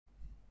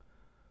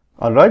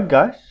Alright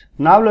guys,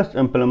 now let's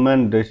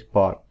implement this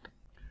part.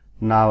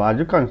 Now as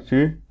you can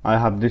see, I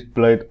have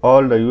displayed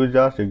all the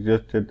users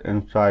existed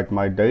inside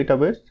my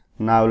database.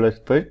 Now let's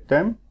fetch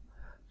them.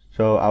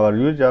 So our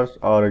users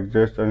are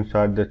exist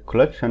inside this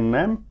collection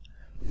name.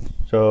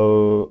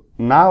 So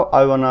now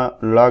I wanna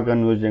log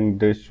in using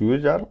this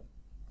user.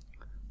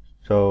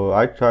 So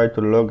I try to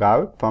log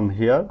out from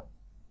here.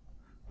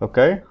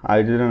 Okay,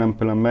 I didn't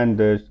implement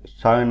this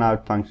sign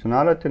out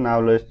functionality.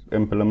 Now let's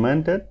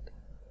implement it.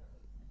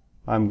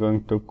 I'm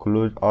going to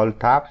close all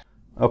tabs.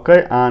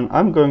 Okay, and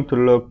I'm going to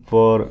look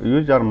for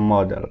user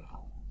model.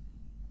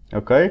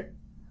 Okay,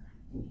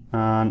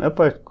 and if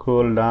I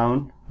scroll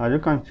down, as you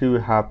can see, we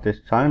have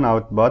this sign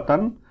out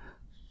button.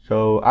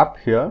 So up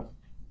here,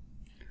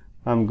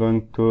 I'm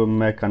going to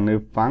make a new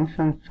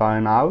function,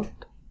 sign out.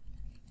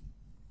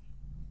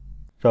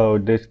 So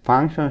this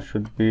function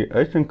should be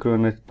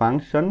asynchronous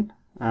function,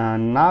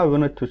 and now we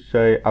need to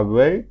say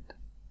await,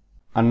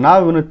 and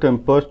now we need to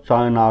import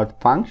sign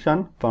out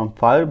function from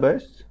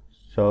Firebase.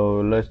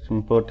 So let's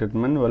import it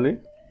manually.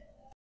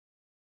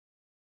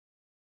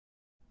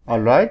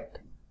 Alright,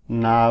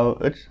 now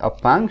it's a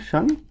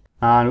function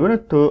and we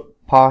need to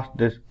pass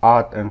this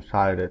auth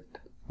inside it.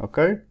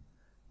 Okay,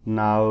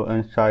 now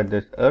inside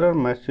this error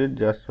message,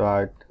 just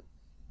write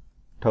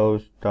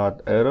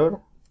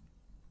toast.error.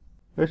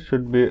 It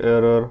should be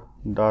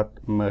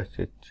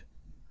error.message.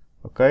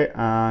 Okay,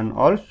 and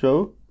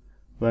also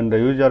when the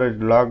user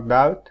is logged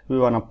out, we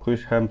want to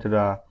push him to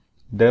the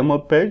demo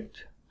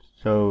page.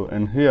 So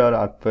in here,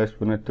 at first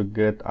we need to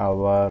get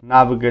our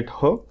navigate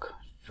hook.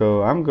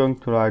 So I'm going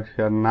to write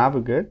here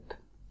navigate,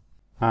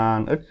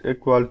 and it's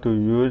equal to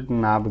use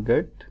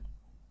navigate.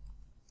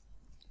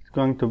 It's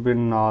going to be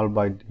null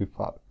by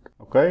default.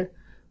 Okay,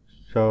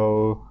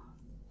 so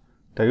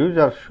the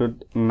user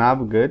should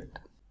navigate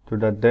to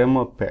the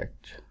demo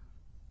page.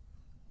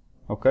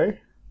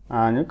 Okay,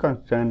 and you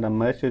can send a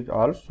message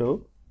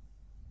also.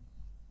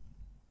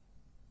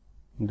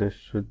 This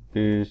should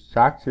be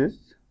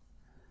success,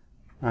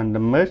 and the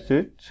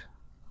message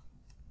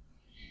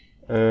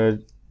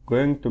is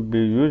going to be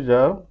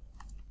user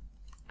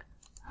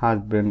has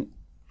been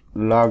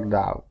logged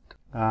out.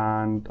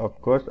 And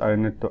of course I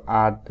need to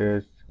add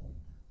this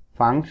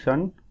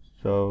function.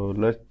 So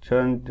let's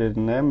change this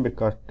name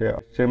because they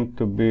seem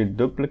to be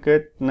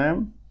duplicate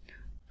name.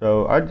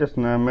 So I just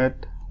name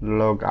it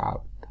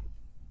logout.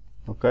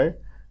 Okay,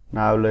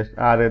 now let's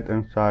add it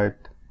inside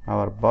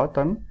our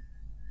button.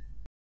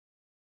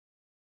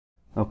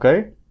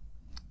 Okay,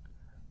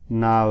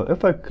 now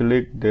if I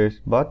click this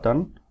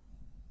button,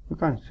 you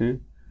can see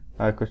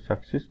I could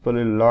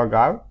successfully log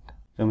out.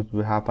 Since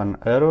we have an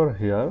error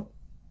here.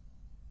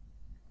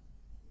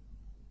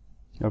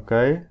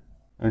 Okay,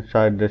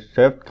 inside the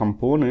saved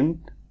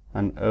component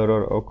an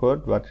error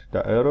occurred. What's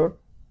the error?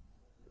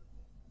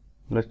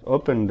 Let's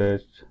open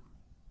this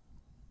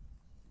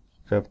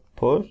save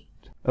post.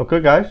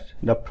 Okay guys,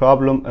 the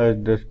problem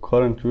is this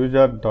current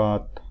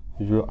user.uid.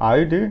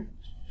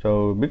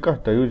 So because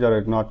the user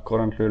is not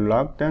currently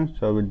logged in,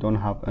 so we don't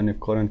have any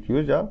current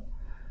user.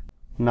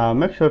 Now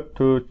make sure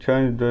to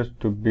change this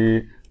to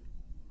be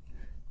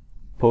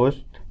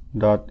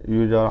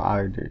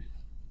post.userid.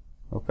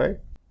 Okay,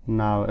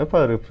 now if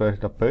I refresh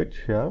the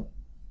page here,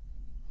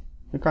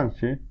 you can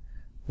see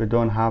we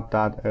don't have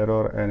that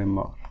error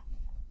anymore.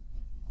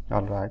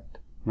 Alright,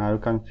 now you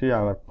can see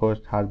our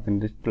post has been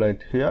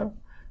displayed here.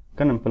 You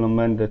can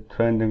implement the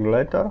trending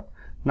later.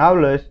 Now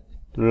let's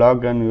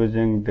log in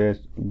using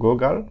this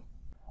Google.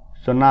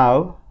 So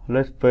now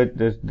let's put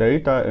this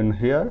data in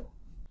here.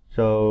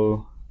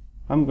 So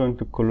I'm going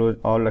to close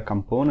all the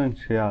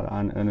components here,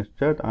 and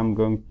instead I'm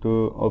going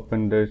to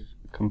open this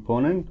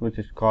component which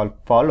is called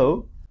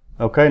follow.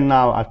 Okay,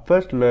 now at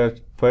first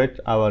let's fetch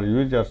our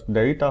users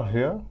data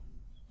here.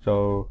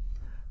 So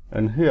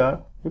in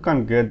here you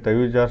can get the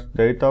users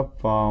data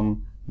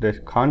from this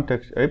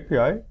context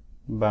API,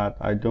 but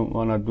I don't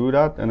want to do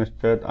that.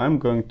 Instead I'm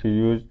going to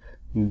use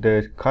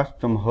this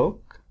custom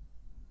hook.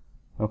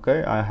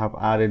 Okay, I have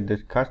added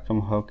this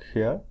custom hook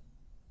here,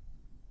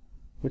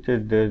 which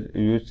is this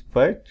use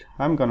fetch.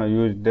 I'm gonna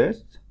use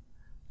this.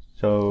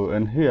 So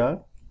in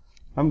here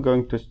I'm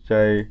going to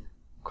say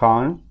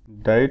const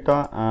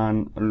data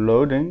and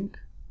loading,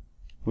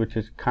 which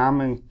is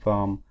coming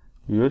from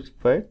use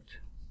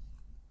fetch,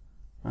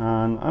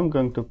 and I'm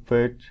going to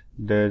fetch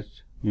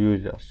these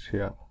users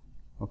here.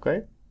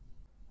 Okay,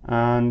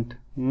 and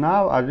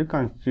now as you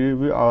can see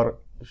we are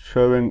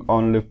showing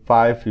only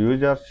 5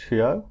 users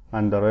here,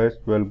 and the rest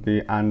will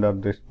be under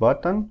this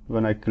button.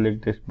 When I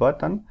click this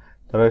button,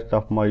 the rest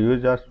of my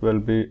users will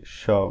be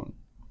shown.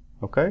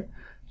 Okay,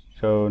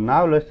 so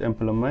now let's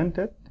implement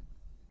it.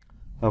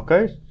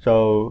 Okay,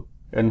 so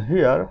in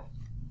here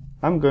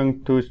I'm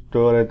going to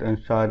store it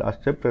inside a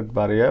separate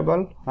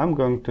variable. I'm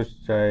going to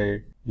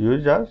say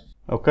users.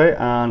 Okay,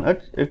 and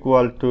it's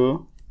equal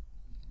to,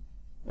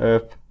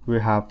 if we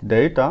have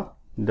data,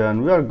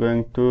 then we are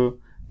going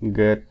to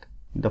get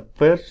the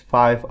first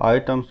 5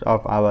 items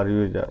of our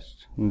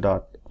users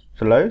dot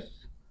slash,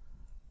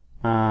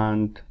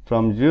 and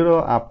from 0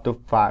 up to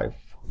 5.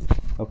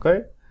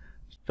 Okay,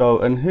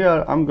 So in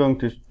here I'm going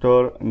to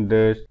store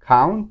this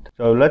count,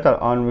 so later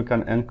on we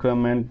can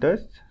increment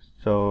this.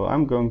 So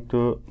I'm going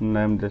to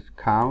name this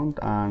count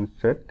and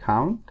set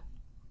count,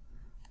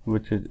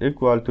 which is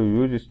equal to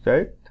use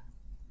state,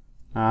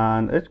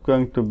 and it's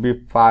going to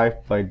be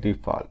 5 by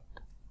default.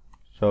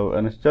 So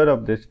instead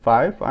of this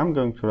 5, I'm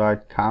going to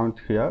write count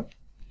here.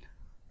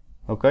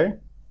 Okay,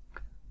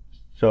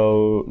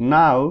 so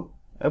now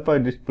if I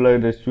display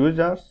this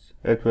users,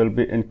 it will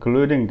be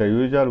including the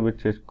user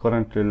which is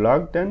currently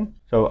logged in.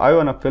 So I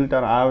want to filter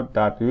out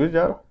that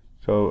user.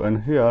 So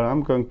in here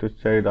I'm going to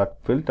say that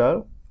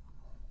filter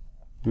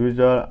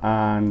user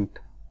and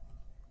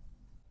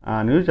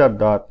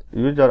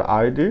user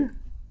ID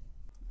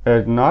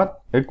is not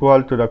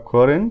equal to the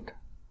current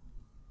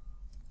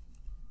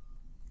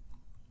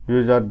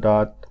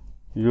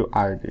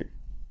user.uid.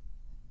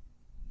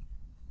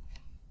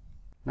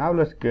 Now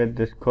let's get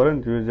this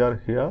current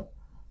user here.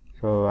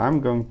 So I'm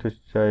going to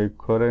say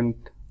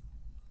current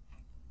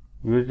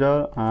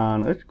user,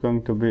 and it's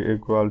going to be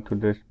equal to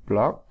this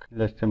block.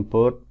 Let's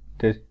import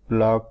this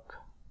block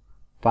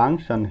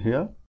function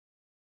here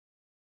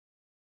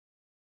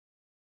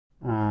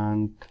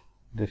and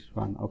this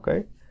one.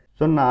 Okay,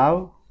 so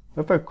now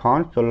if I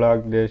console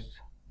log this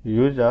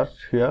users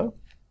here,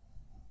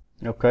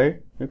 okay,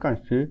 you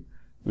can see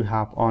we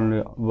have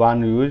only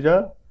one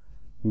user,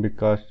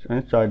 because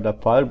inside the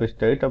Firebase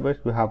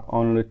database we have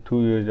only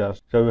 2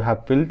 users. So we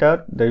have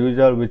filtered the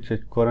user which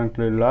is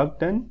currently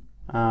logged in,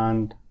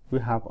 and we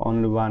have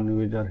only one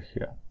user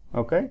here.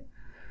 Okay,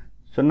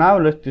 so now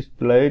let's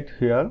display it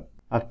here.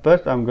 At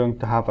first I'm going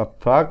to have a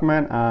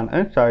fragment, and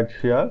inside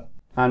here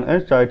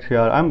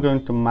I'm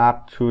going to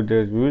map to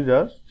these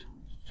users.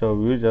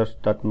 So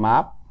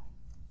users.map,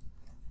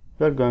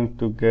 we're going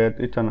to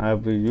get each and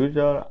every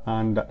user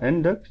and the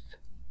index.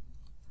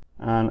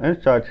 And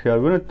inside here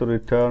we need to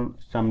return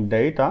some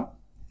data.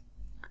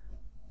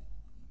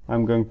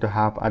 I'm going to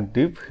have a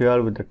div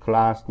here with the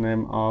class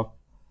name of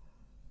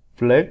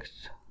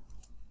flex,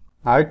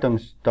 item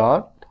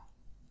start,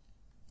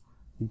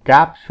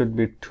 gap should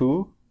be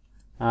 2,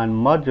 and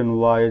margin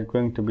y is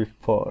going to be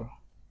 4.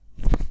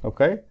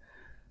 Okay,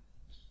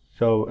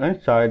 so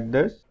inside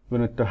this we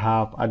need to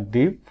have a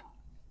div.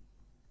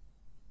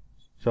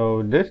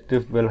 So this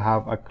div will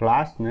have a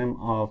class name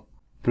of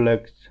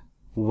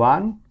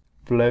flex1,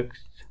 flex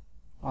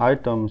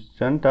item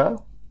center,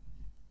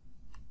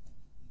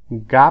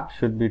 gap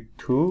should be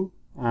 2,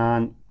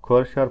 and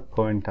cursor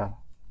pointer.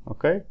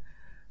 Okay,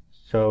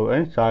 so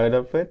inside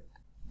of it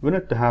we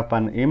need to have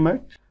an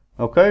image.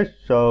 Okay,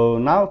 so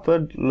now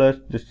first let's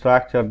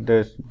destructure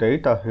this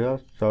data here.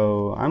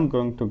 So I'm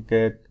going to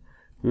get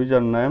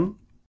username,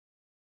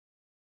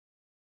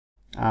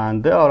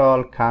 and they are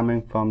all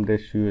coming from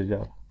this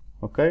user.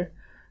 Okay,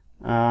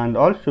 and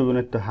also we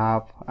need to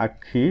have a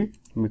key,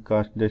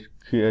 because this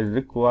key is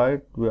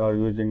required. We are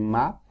using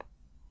map.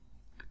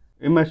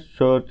 Image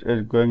source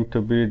is going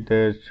to be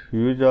this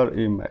user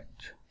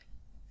image.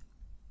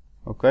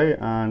 Okay,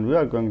 and we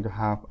are going to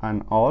have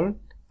an alt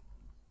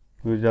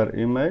user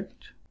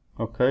image.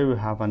 Okay, we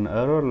have an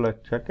error,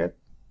 let's check it.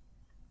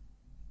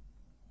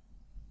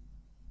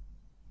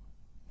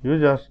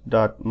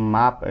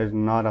 Users.map is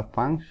not a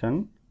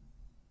function.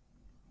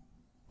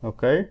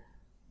 Okay,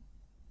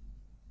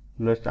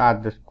 let's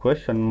add this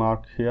question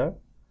mark here,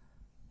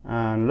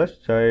 and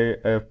let's say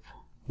if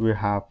we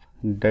have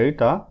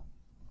data,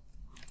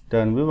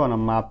 then we want to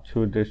map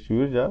to this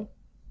user.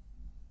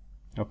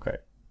 Okay,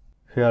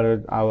 here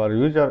is our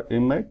user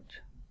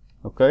image.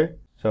 Okay,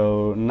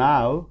 so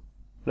now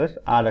let's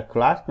add a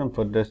class name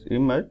for this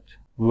image.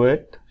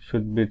 Width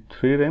should be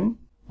 3 rem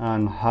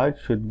and height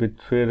should be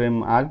 3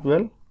 rem as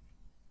well.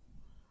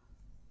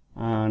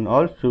 And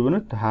also we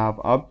need to have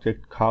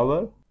object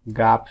cover,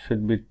 gap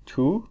should be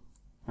 2,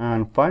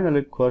 and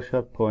finally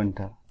cursor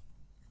pointer.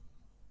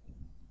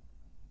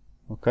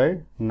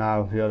 Okay,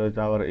 now here is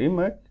our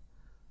image,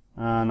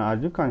 and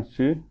as you can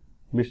see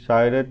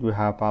beside it we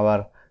have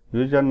our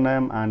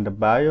username and the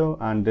bio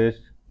and this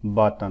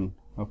button.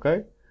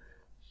 Okay,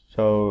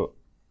 so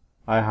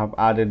I have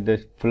added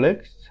this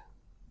flex.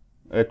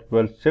 It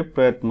will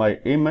separate my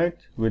image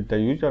with the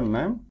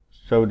username,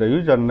 so the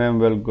username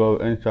will go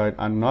inside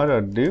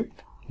another div.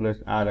 Let's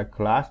add a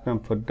class name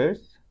for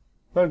this.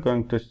 We're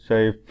going to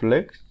say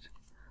flex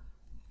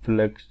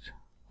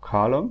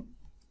column,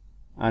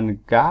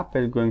 and gap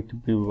is going to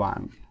be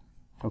 1.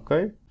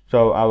 Okay,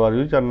 so our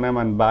username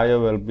and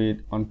bio will be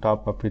on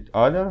top of each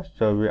other,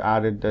 so we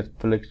added this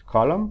flex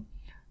column.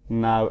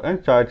 Now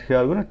inside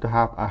here we need to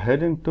have a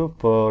heading 2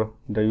 for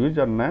the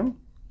username,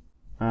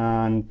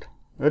 and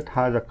it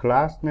has a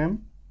class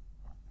name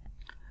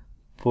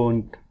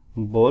font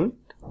bold,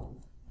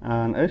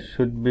 and it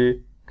should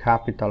be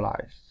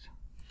capitalized.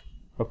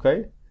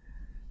 Okay,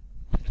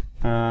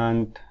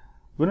 and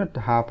we need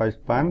to have a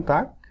span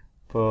tag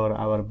for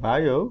our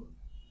bio.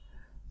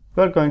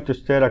 We're going to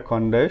set a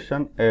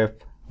condition. If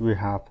we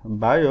have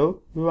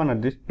bio, we want to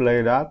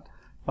display that.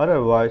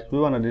 Otherwise we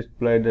want to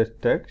display this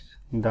text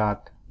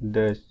that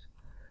this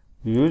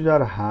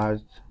user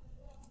has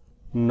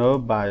no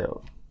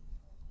bio.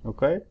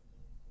 Okay,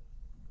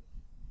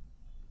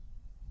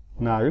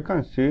 Now you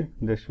can see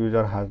this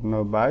user has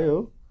no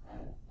bio,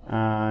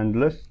 and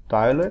let's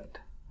style it.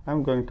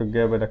 I'm going to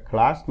give it a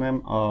class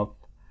name of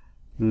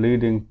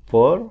leading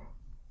 4.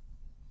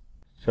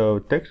 So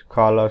text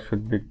color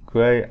should be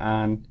gray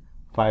and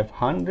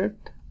 500.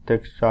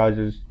 Text size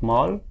is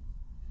small,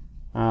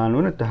 and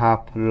we need to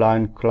have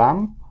line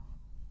clamp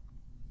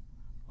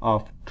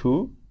of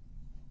 2.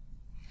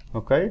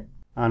 Okay,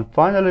 and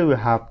finally we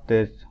have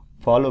this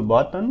follow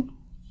button.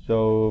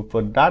 So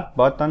for that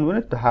button we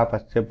need to have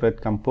a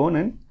separate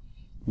component,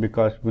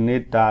 because we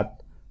need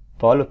that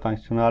follow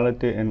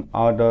functionality in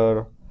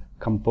other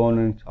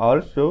components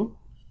also.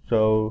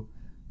 So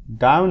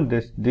down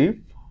this div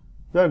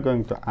we are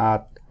going to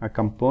add a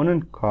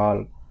component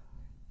called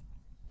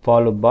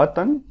follow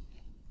button.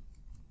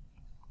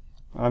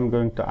 I'm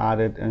going to add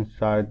it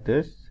inside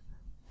this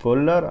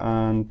folder,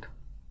 and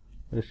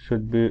it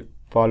should be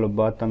follow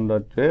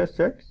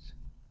button.jsx.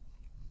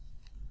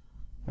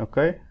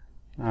 Okay,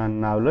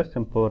 and now let's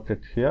import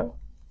it here.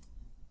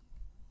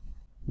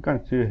 You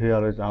can see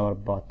here is our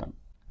button,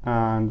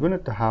 and we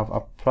need to have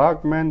a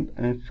fragment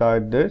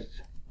inside this.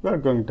 We are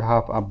going to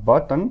have a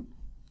button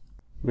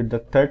with the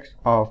text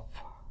of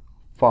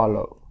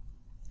follow.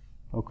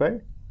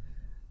 Okay,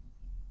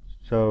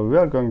 so we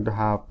are going to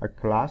have a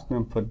class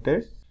name for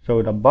this.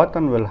 So the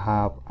button will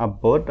have a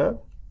border.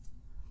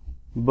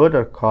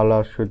 Border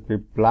color should be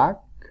black,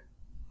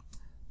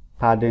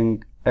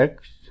 padding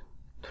x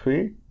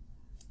 3,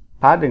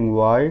 padding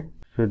y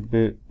should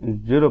be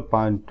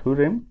 0.2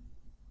 rem,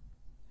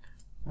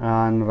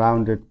 and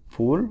rounded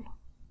full.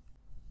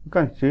 You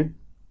can see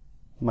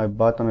my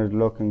button is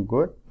looking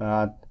good,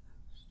 but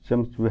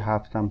seems we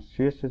have some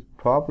CSS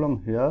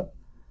problem here.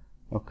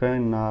 Okay,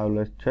 now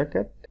let's check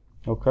it.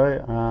 Okay,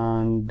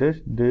 and this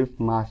div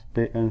must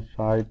be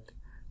inside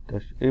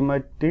this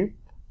image div.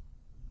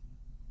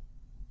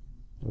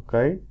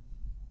 Okay,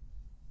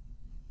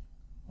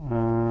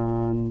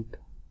 and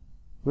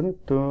we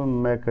need to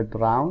make it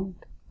round.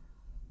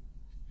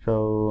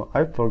 So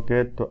I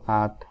forget to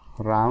add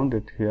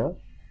rounded here.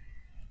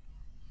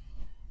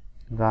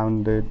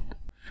 Rounded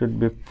should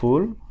be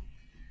full.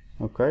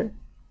 Okay,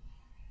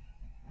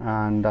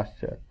 and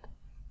that's it.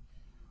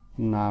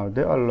 Now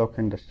they are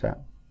looking the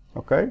same.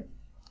 Okay,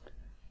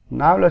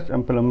 now let's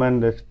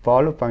implement this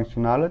follow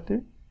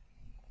functionality.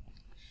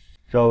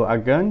 So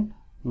again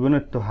we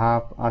need to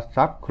have a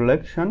sub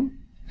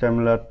collection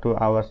similar to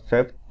our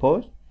saved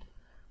post.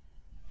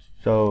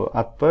 So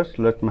at first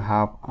let me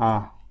have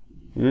a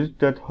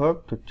useState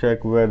hook to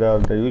check whether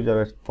the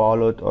user is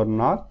followed or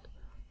not.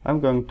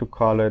 I'm going to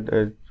call it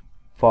as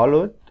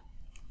followed,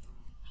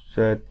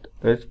 set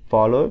is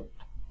followed.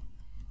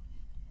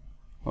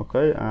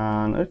 Okay,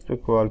 and it's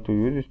equal to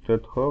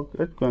useState hook.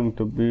 It's going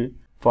to be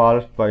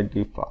false by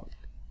default.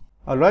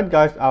 Alright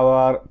guys,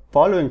 our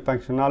following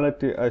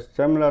functionality is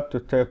similar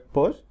to save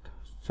post.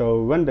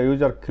 So when the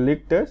user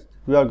clicks this,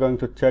 we are going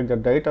to check the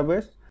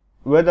database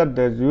whether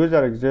this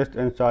user exists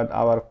inside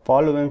our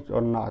followings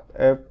or not.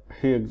 If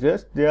he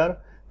exists there,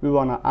 we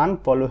want to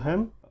unfollow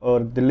him or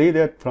delete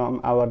it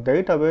from our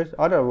database.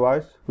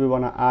 Otherwise we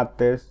want to add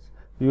this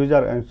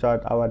user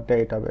inside our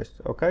database.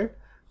 Okay,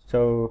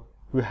 so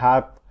we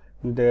have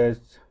this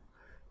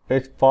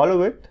is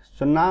follow it.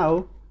 So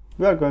now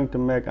we are going to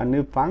make a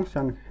new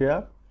function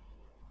here,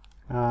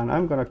 and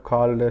I'm going to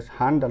call this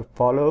handle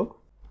follow.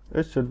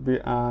 It should be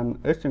an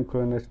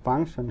asynchronous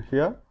function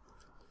here.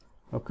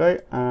 Okay,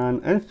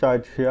 and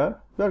inside here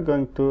we are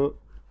going to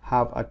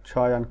have a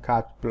try and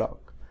catch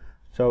block.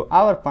 So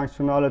our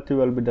functionality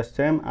will be the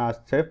same as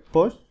save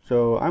post.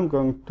 So I'm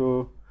going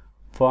to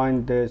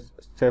find this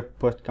save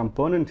post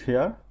component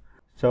here.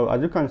 So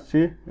as you can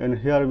see in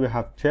here we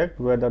have checked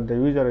whether the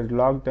user is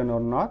logged in or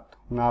not.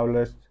 Now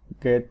let's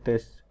get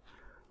this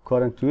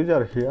current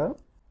user here,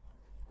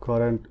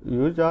 current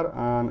user,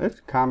 and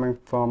it's coming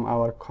from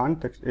our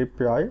context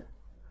API.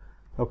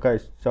 Okay,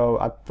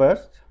 so at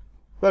first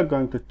we're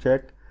going to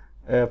check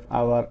if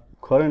our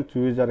current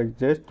user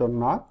exists or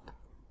not.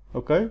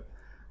 Okay,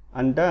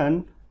 and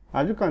then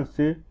as you can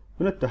see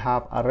we need to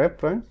have a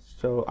reference.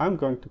 So I'm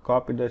going to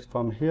copy this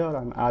from here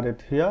and add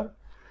it here.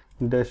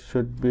 This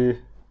should be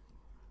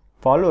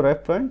follow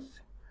reference,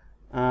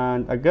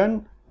 and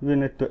again we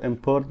need to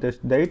import this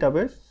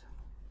database,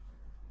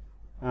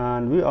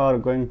 and we are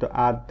going to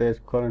add this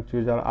current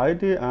user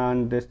ID,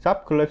 and the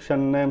sub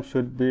collection name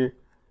should be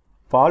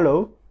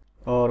follow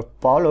or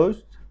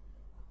follows,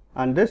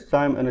 and this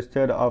time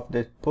instead of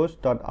this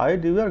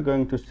post.id we are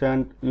going to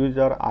send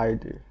user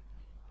ID,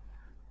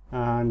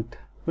 and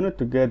we need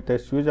to get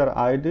this user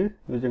ID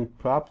using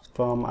props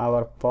from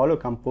our follow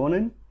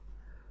component.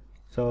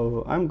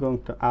 So I'm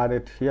going to add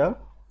it here.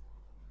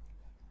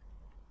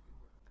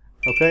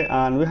 Okay,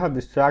 and we have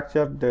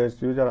structured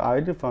this user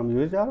ID from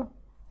user.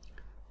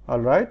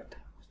 Alright,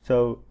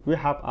 so we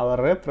have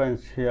our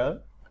reference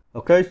here.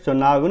 Okay, so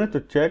now we need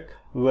to check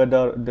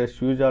whether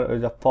this user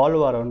is a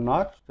follower or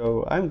not.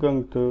 So I'm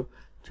going to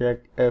check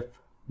if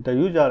the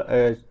user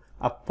is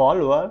a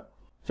follower.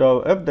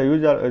 So if the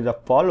user is a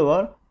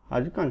follower,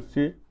 as you can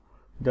see,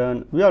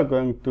 then we are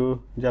going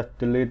to just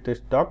delete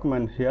this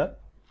document here.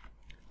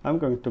 I'm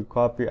going to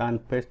copy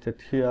and paste it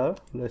here.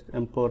 Let's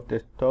import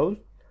this toast,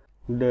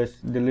 this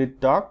delete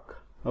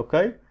doc,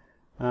 okay,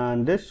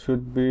 and this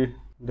should be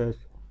this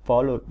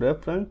follow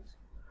reference,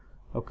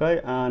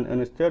 okay, and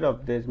instead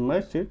of this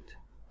message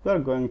we are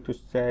going to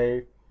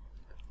say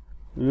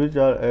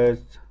user is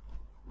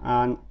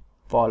and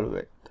follow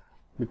it,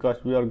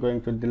 because we are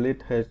going to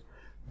delete his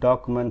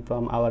document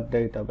from our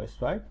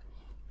database, right?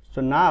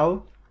 So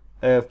now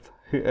if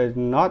he is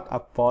not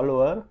a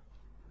follower,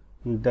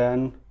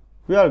 then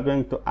we are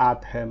going to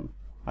add him.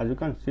 As you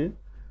can see,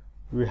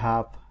 we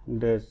have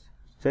this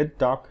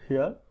satck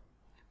here.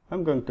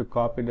 I'm going to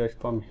copy this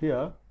from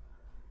here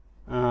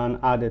and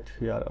add it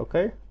here,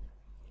 okay,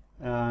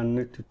 and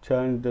need to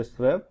change this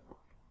ref,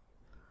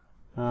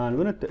 and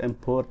we need to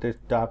import this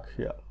doc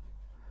here.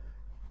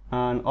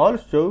 And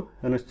also,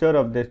 instead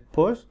of this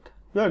post,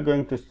 we are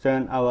going to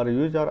send our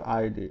user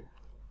ID.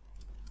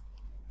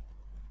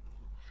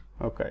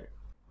 Okay,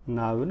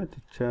 now we need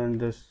to change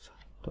this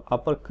to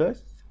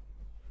uppercase,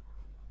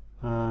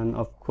 and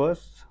of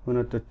course we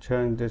need to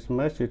change this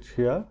message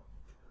here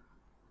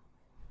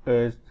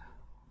is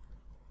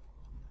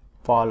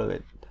follow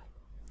it.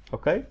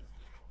 Okay,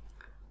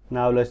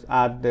 now let's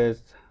add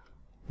this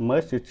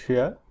message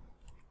here.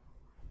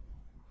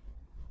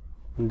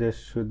 This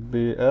should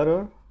be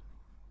error,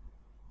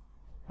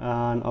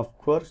 and of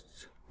course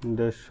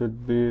this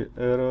should be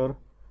error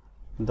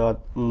dot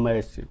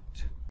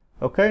message.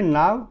 Okay,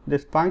 now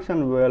this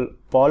function will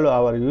follow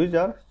our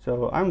user,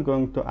 so I'm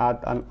going to add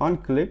an on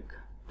click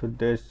to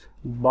this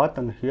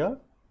button here.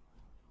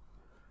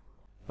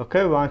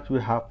 Okay, once we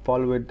have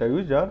followed the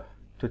user,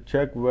 to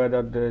check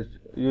whether this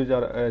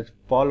user is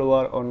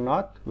follower or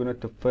not, we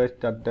need to fetch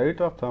the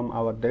data from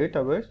our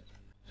database.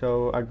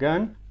 So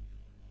again,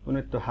 we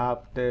need to have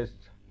this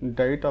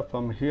data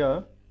from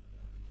here,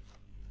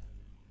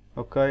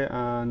 okay,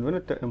 and we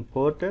need to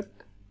import it,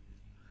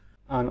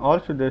 and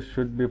also this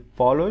should be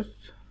follows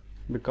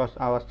because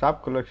our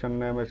sub collection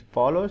name is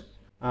follows,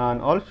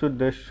 and also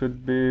this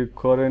should be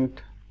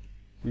current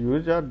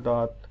user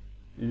dot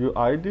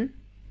uid,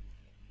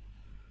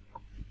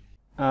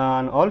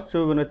 and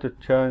also we need to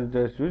change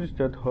this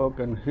registered hook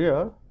in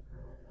here,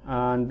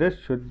 and this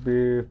should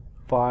be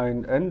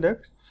find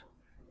index,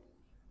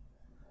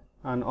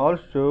 and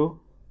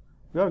also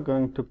we are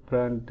going to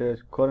print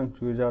this current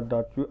user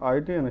dot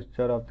uid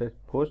instead of this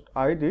post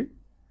id,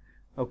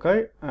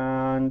 okay,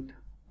 and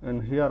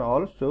in here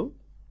also,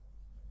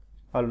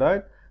 all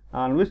right,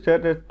 and we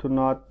set it to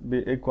not be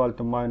equal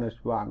to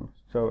 -1.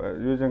 So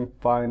using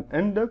find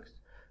index,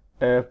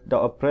 if the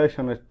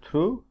operation is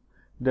true,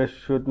 this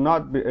should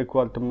not be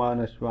equal to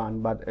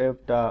 -1, but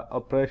if the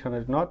operation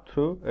is not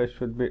true, it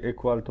should be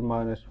equal to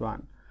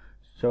 -1.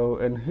 So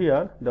in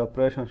here the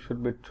operation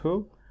should be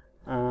true,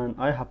 and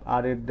I have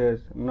added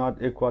this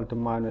not equal to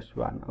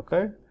 -1,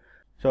 okay.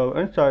 So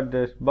inside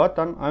this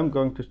button I'm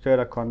going to set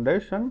a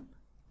condition.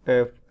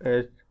 If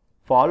it's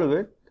follow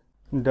it,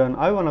 then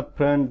I want to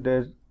print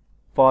this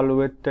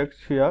follow it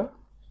text here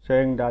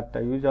saying that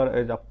the user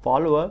is a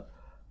follower.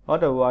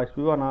 Otherwise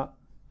we want to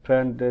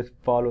print this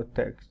follow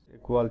text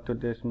equal to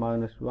this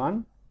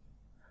 -1.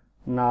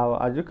 Now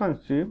as you can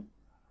see,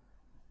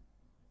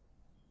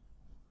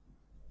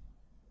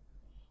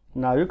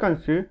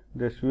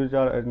 this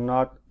user is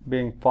not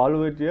being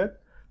followed yet,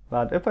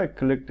 but if I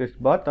click this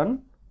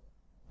button,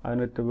 I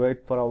need to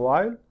wait for a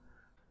while.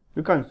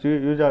 You can see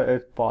user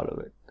is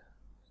followed.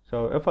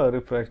 So if I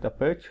refresh the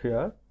page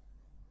here,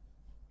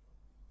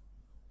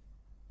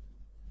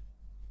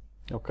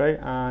 okay,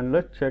 and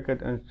let's check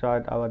it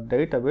inside our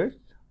database.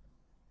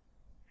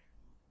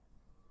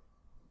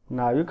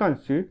 Now you can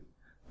see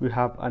we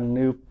have a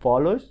new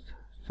follows,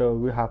 so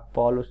we have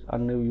follows a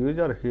new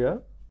user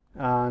here,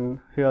 and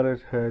here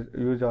is his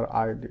user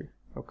ID,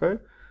 okay.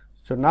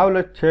 So now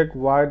let's check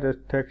why this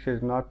text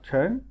is not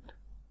changed.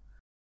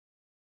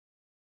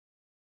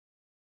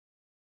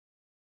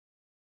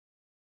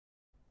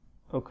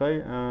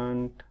 Okay,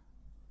 and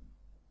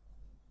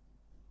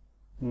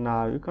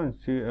now you can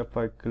see if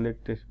I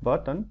click this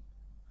button,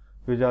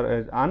 user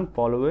is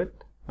unfollowed,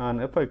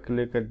 and if I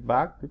click it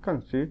back, you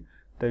can see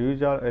the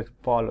user is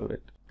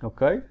followed.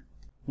 Okay,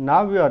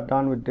 now we are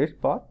done with this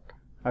part.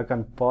 I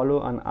can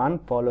follow and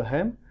unfollow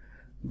him,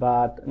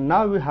 but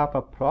now we have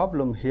a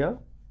problem here.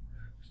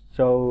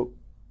 So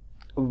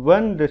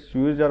when this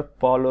user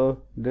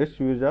follow this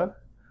user,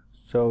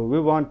 so we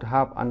want to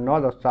have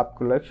another sub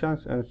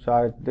collections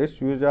inside this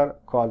user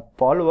called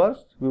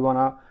followers. We want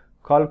to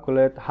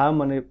calculate how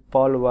many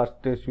followers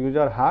this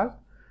user has,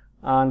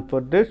 and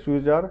for this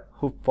user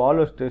who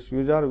follows this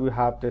user, we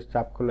have this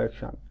sub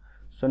collection.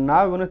 So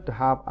now we need to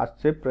have a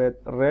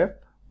separate ref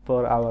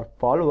for our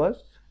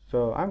followers.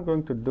 So I'm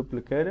going to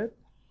duplicate it,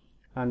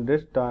 and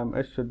this time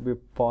it should be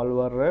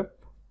follower ref,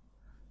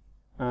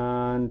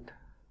 and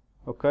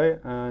okay,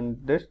 and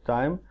this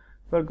time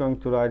we're going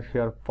to write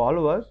here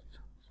followers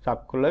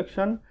sub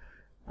collection,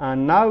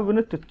 and now we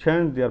need to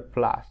change their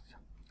class.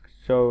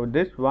 So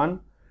this one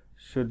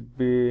should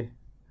be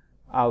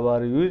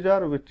our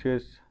user, which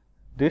is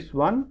this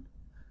one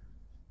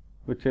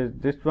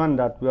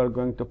that we are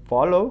going to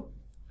follow,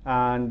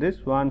 and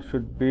this one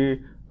should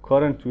be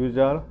current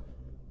user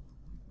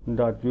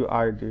dot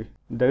uid,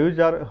 the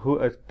user who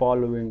is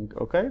following.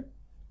 Okay,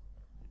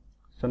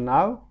 so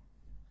now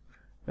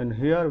in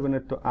here we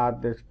need to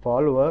add this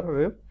follower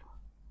ref,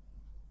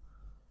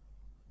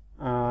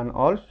 and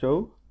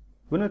also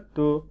we need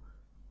to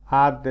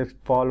add this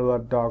follower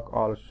doc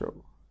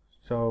also.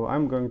 So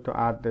I'm going to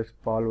add this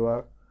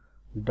follower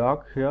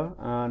doc here,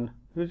 and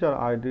user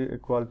id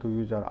equal to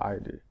user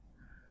id.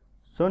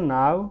 So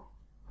now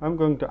I'm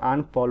going to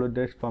unfollow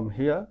this from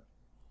here,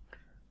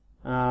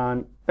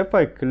 and if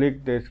I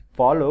click this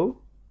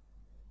follow,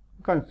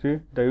 you can see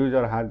the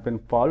user has been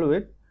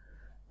followed,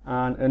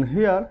 and in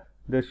here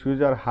this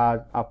user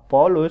has a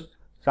follows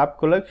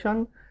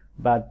subcollection,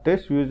 but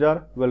this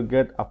user will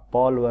get a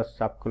followers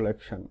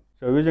subcollection.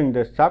 So using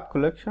the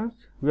subcollections,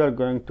 we are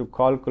going to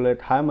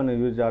calculate how many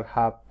users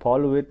have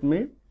followed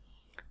me,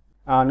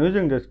 and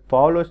using this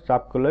follow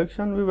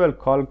subcollection, we will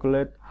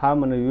calculate how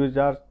many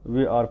users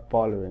we are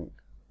following.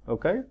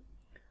 Okay,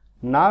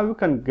 now we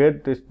can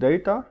get this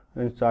data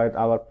inside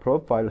our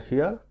profile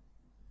here.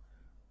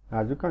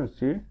 As you can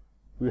see,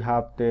 we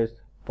have this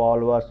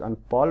followers and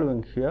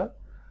following here,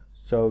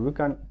 so we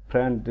can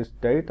print this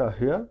data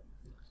here.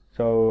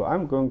 So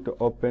I'm going to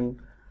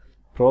open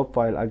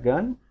profile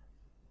again.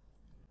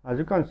 As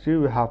you can see,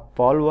 we have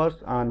followers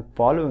and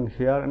following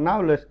here.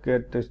 Now let's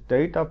get this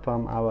data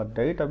from our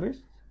database.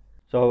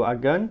 So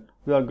again,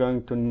 we are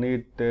going to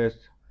need this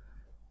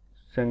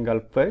single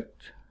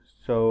page.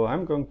 So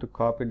I'm going to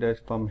copy this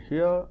from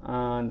here,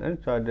 and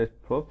inside this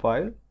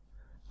profile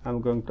I'm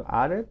going to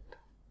add it.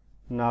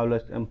 Now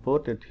let's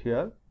import it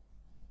here.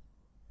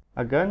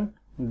 Again,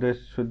 this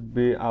should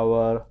be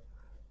our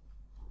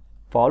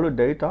follow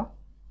data,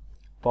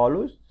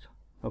 follows.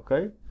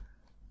 Okay,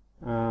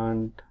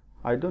 and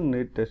I don't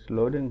need this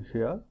loading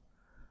here.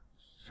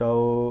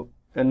 So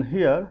in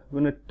here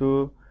we need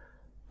to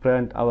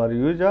print our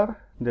user,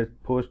 this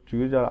post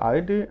user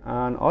id,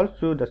 and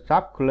also the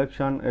sub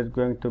collection is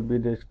going to be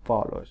this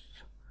follows.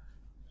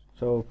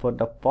 So for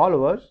the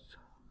followers,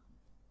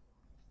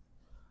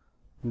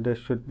 this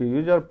should be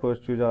user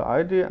post user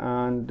id,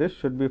 and this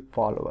should be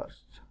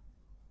followers.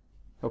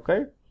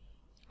 Okay,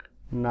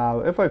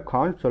 now if I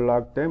console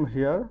log them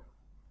here,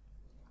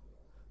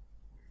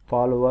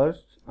 followers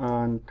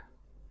and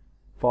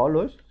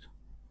follows,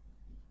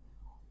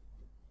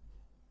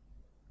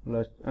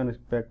 let's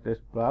inspect this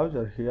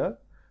browser here.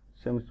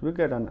 Since we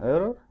get an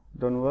error,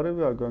 don't worry,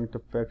 we are going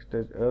to fix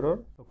this error.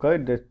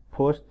 Okay, this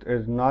post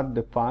is not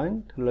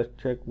defined. Let's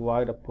check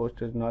why the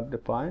post is not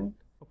defined.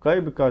 Okay,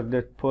 because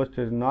this post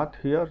is not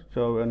here,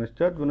 so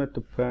instead we need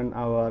to print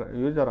our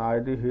user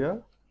id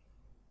here,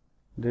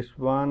 this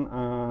one,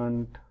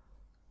 and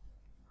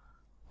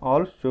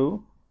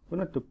also we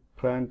need to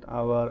print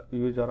our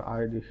user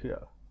id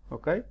here.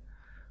 Okay,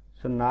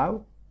 so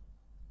now,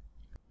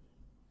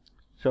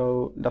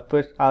 so the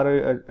first array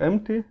is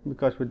empty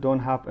because we don't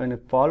have any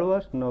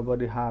followers,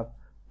 nobody have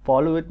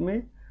followed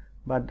me,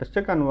 but the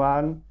second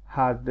one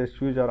has this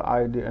user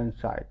id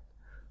inside.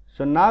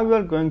 So now we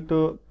are going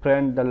to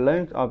print the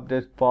length of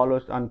this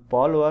follows and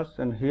followers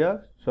in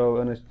here. So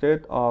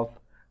instead of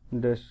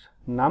this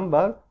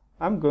number,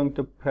 I'm going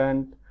to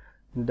print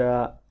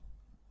the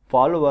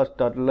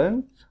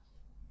followers.length,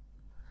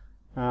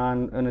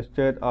 and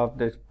instead of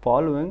this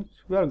followings,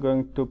 we are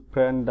going to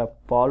print the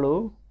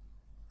follow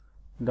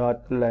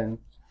dot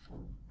length.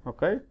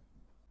 Okay,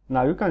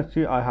 now you can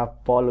see I have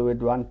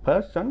followed one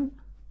person,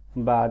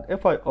 but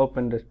if I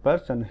open this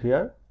person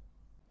here,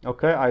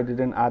 okay, I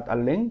didn't add a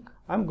link.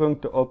 I'm going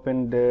to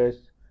open this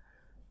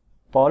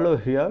follow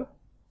here,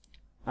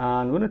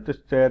 and we need to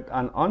set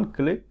an on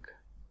click.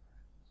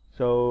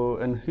 So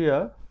in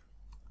here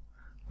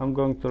I'm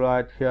going to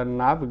write here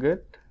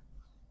navigate,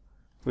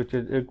 which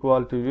is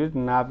equal to use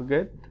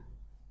navigate.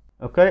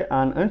 Okay,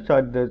 and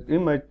inside this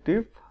image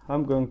div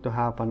I'm going to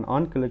have an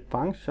on click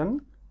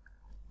function,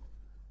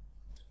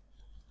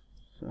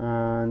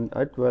 and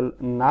it will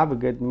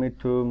navigate me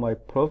to my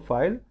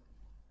profile.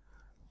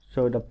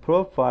 So the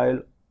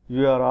profile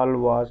URL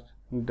was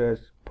this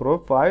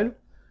profile,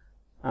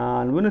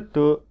 and we need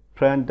to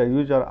print the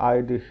user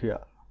id here.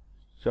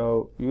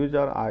 So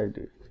user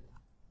id.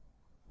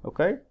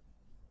 Okay,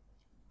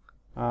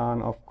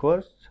 and of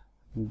course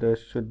this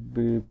should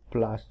be /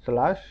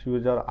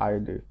 user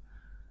id.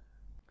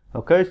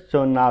 Okay,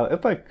 so now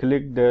if I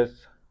click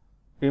this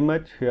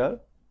image here,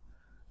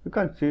 you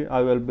can see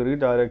I will be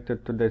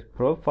redirected to this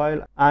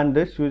profile, and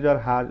this user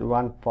has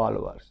 1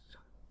 followers.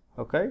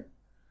 Okay,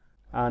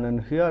 and in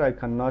here I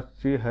cannot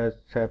see his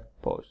saved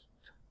post.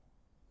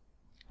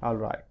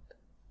 Alright,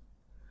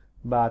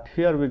 but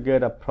here we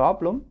get a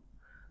problem.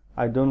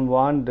 I don't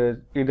want this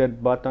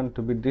edit button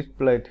to be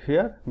displayed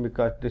here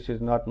because this is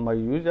not my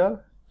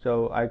user,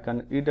 so I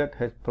can edit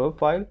his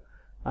profile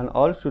and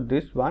also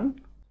this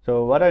one.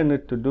 So what I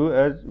need to do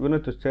is we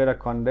need to set a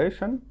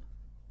condition.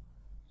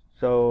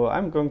 So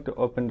I'm going to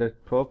open this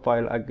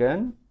profile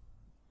again.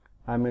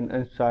 I mean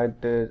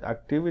inside this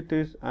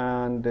activities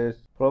and this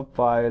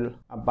profile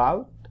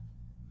about.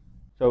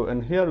 So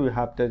in here we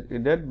have this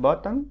edit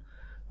button,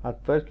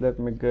 At first, let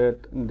me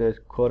get this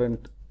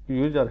current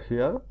user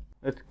here.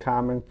 It's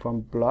coming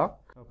from block.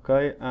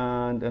 Okay,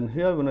 and in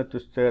here we need to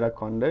state a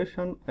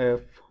condition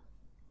if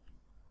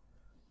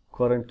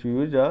current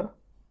user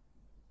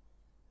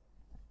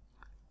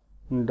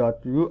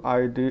dot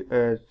uid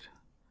is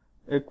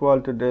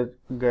equal to this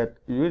get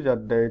user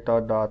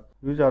data dot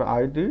user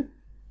id,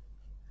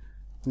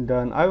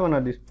 then I want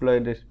to display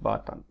this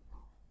button.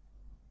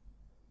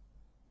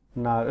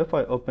 Now if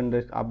I open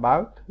this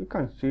about, you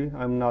can see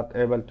I'm not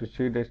able to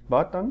see this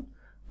button,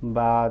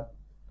 but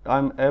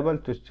I'm able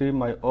to see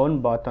my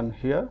own button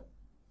here,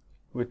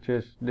 which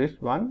is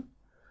this one.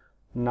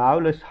 Now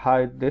let's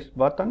hide this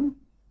button.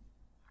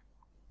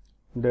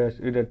 There's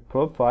edit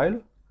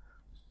profile.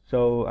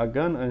 So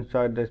again,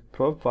 inside this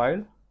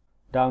profile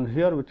down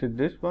here, which is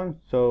this one,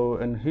 so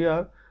in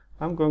here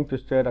I'm going to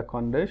set a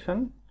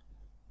condition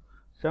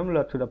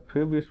similar to the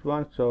previous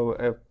one. So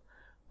if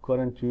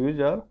current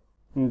user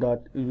dot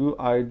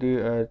uid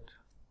is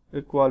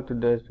equal to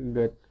this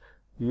get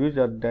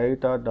user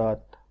data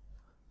dot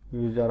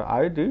user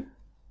id,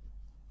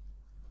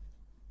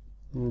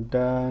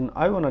 then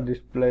I want to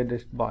display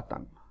this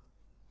button.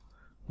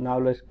 Now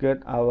let's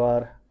get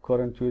our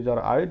current user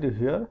id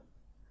here.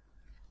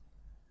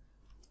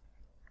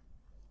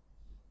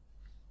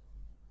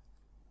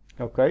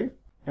 Okay,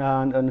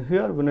 and in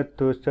here we need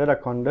to set a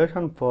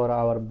condition for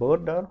our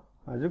border.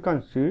 As you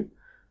can see,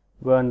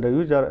 when the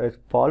user is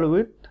follow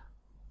it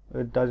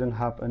doesn't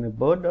have any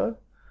border.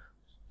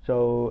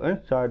 So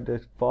inside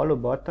this follow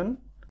button,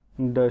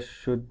 this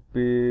should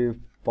be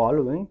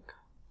following.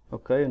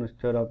 Okay,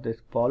 instead of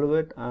this follow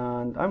it,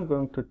 and I'm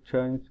going to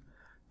change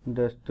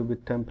this to be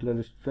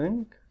temporary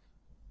string.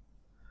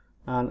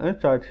 And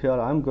inside here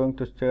I'm going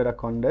to set a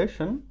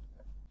condition.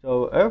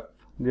 So if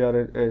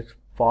there is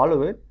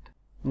follow it,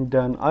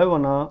 then I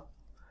wanna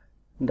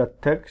the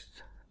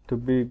text to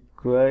be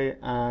gray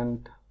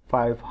and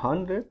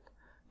 500,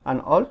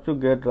 and also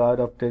get rid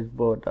of this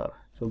border.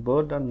 So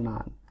border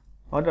none,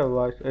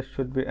 otherwise it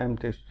should be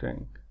empty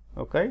string.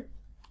 Okay,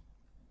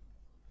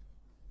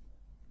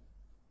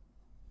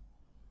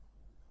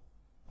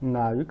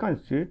 now you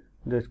can see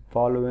this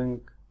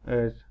following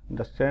is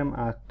the same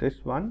as this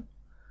one.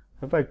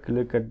 If I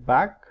click it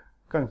back,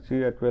 you can see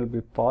it will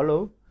be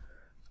follow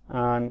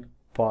and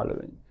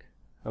following.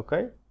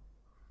 Okay,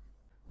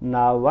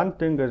 now one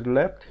thing is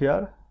left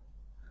here.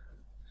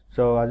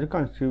 So as you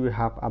can see, we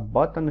have a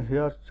button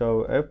here.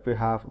 So if we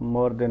have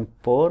more than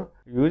 4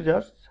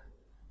 users,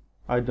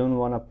 I don't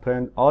want to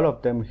print all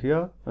of them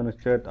here.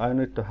 Instead, I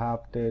need to have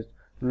this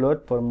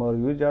load for more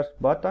users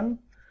button.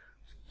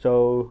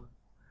 So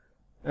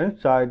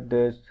inside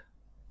this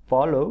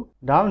follow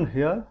down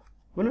here,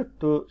 we need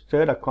to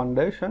set a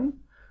condition.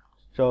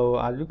 So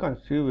as you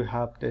can see, we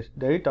have this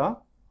data.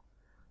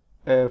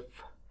 If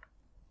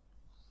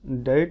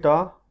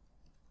data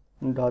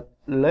dot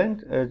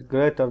length is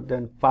greater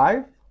than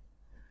 5,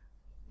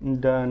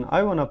 then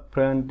I want to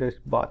print this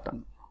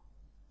button.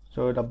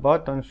 So the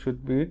button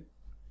should be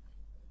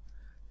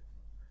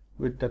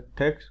with the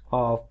text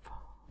of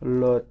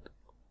load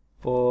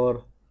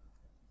for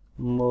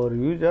more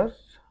users.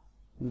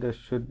 This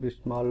should be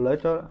small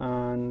letter,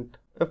 and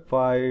if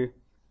I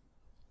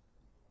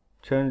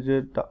change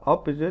it the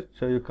opposite,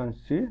 so you can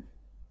see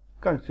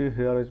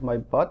here is my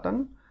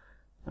button,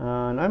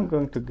 and I'm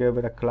going to give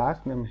it a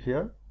class name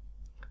here.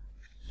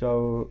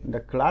 So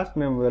the class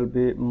name will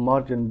be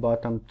margin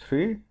bottom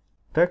 3.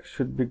 Text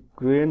should be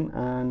green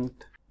and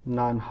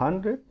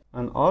 900,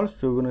 and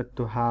also we need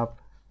to have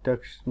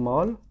text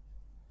small.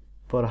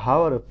 For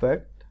hover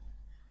effect,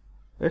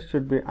 it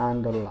should be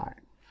underlined.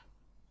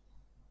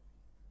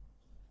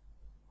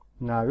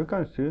 Now you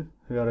can see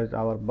here is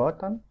our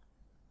button,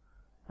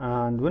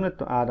 and we need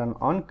to add an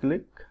on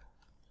click.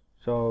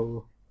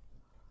 So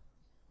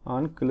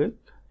on click,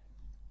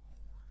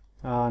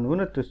 and we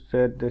need to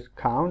set this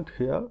count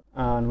here,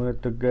 and we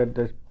need to get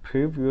this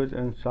previews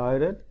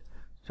inside it.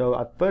 So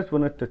at first we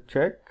need to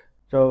check.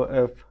 So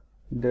if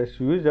this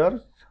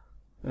users,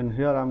 in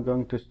here I'm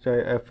going to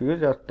say if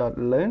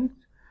users.length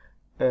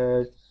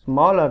is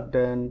smaller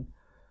than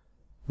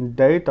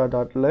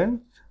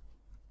data.length,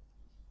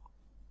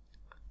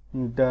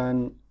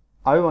 then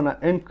I want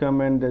to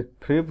increment the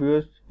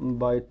previews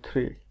by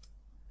 3.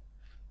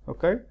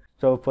 Okay,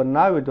 so for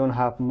now we don't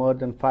have more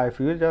than 5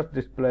 users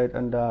displayed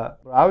in the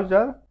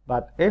browser,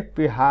 but if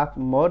we have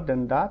more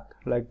than that,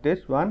 like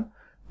this one,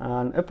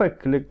 and if I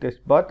click this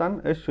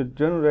button, it should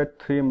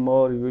generate 3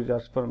 more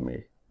users for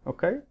me.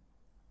 Okay,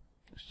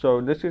 so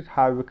this is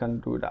how we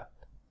can do that.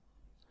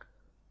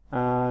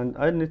 And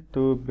I need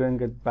to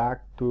bring it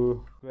back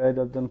to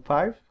greater than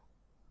 5,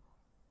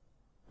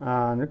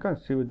 and you can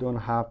see we don't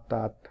have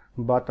that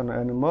button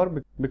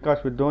anymore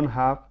because we don't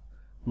have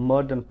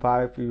more than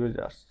 5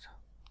 users.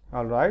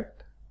 Alright,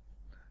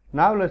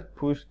 now let's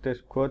push this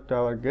code to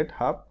our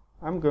GitHub.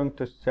 I'm going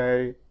to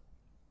say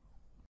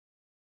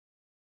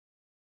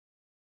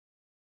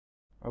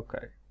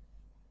okay,